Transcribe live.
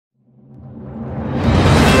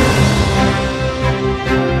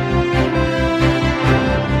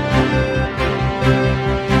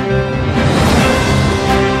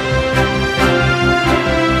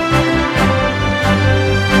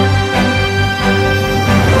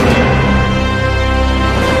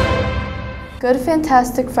Good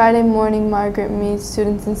fantastic Friday morning, Margaret Mead,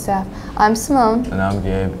 students and staff. I'm Simone. And I'm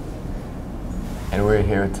Gabe. And we're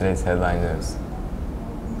here with today's headline news.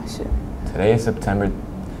 Today is September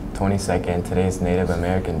 22nd. Today is Native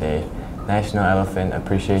American Day, National Elephant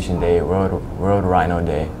Appreciation Day, World Rhino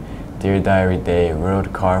Day, Dear Diary Day,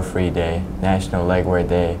 World Car Free Day, National Legwear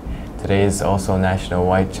Day. Today is also National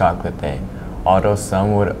White Chocolate Day. Although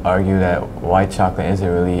some would argue that white chocolate isn't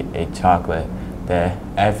really a chocolate, the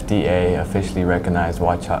FDA officially recognized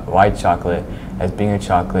white chocolate as being a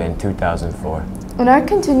chocolate in 2004. In our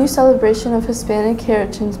continued celebration of Hispanic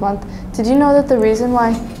Heritage Month, did you know that the reason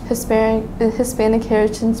why Hispanic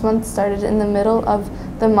Heritage Month started in the middle of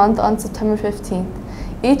the month on September 15th?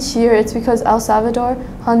 Each year it's because El Salvador,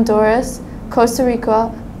 Honduras, Costa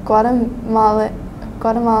Rica, Guatemala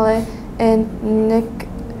and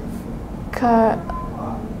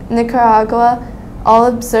Nicaragua all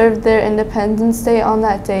observed their Independence Day on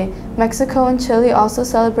that day. Mexico and Chile also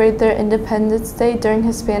celebrate their Independence Day during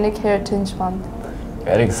Hispanic Heritage Month.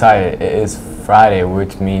 Get excited, it is Friday,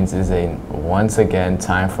 which means it's once again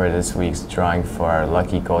time for this week's drawing for our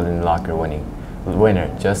lucky Golden Locker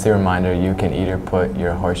winner. Just a reminder, you can either put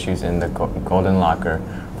your horseshoes in the Golden Locker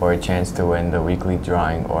for a chance to win the weekly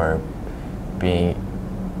drawing, or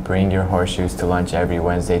bring your horseshoes to lunch every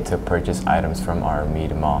Wednesday to purchase items from our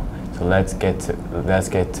Mead Mall. So let's get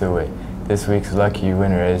to it. This week's lucky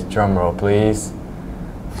winner is, drumroll please,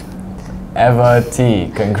 Eva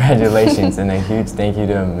T. Congratulations, and a huge thank you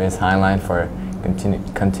to Ms. Heinlein for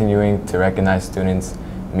continuing to recognize students'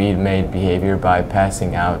 Mead-made behavior by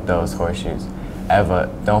passing out those horseshoes. Eva,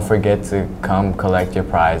 don't forget to come collect your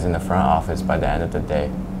prize in the front office by the end of the day.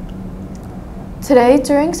 Today,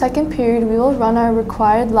 during second period, we will run our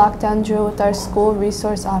required lockdown drill with our school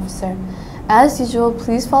resource officer. As usual,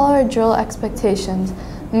 please follow our drill expectations.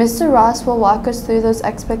 Mr. Ross will walk us through those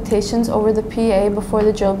expectations over the PA before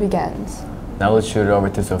the drill begins. Now let's shoot it over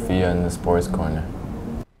to Sophia in the sports corner.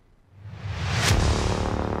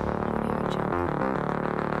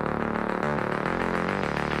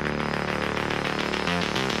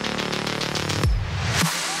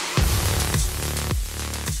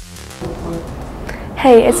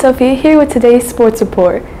 Hey, it's Sophia here with today's sports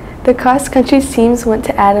report. The cross-country teams went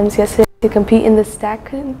to Adams yesterday to compete in the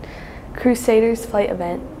Stacken Crusaders flight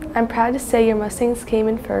event. I'm proud to say your Mustangs came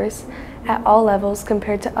in first at all levels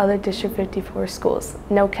compared to other District 54 schools.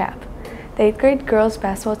 No cap. The 8th grade girls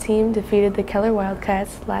basketball team defeated the Keller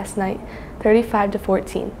Wildcats last night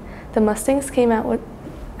 35-14. The Mustangs came out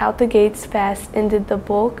the gates fast and did the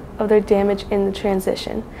bulk of their damage in the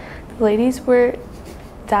transition. The ladies were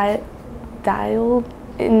dialed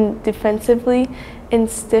in defensively and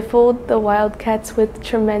stifled the Wildcats with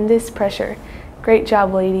tremendous pressure. Great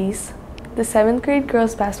job, ladies. The 7th grade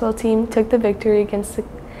girls basketball team took the victory against the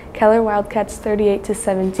Keller Wildcats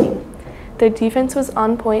 38-17. Their defense was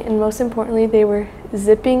on point, and most importantly, they were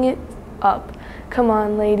zipping it up. Come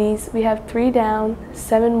on, ladies. We have 3 down,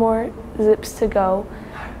 7 more zips to go.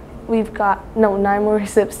 9 more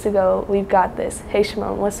zips to go. We've got this. Hey,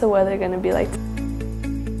 Shimon, what's the weather going to be like?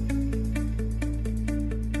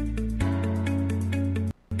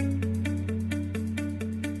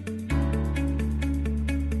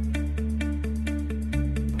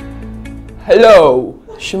 Hello,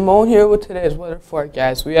 Shimon here with today's weather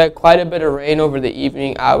forecast. We had quite a bit of rain over the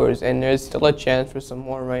evening hours, and there's still a chance for some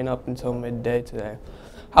more rain up until midday today.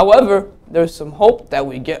 However, there's some hope that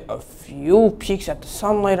we get a few peeks at the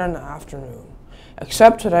sun later in the afternoon.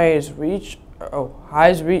 Except today's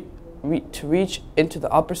highs to reach into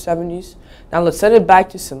the upper 70s. Now let's send it back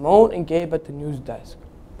to Simone and Gabe at the news desk.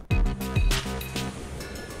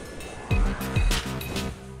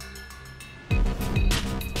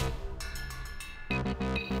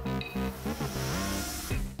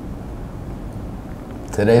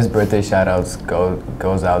 Today's birthday shoutouts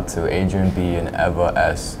goes out to Adrian B. and Eva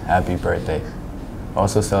S. Happy birthday.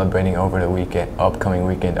 Also celebrating over the upcoming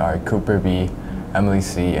weekend are Cooper B., Emily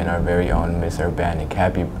C., and our very own Miss Urbanic.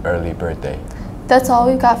 Happy early birthday. That's all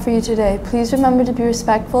we've got for you today. Please remember to be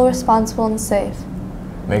respectful, responsible, and safe.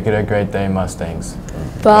 Make it a great day, Mustangs.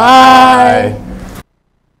 Bye.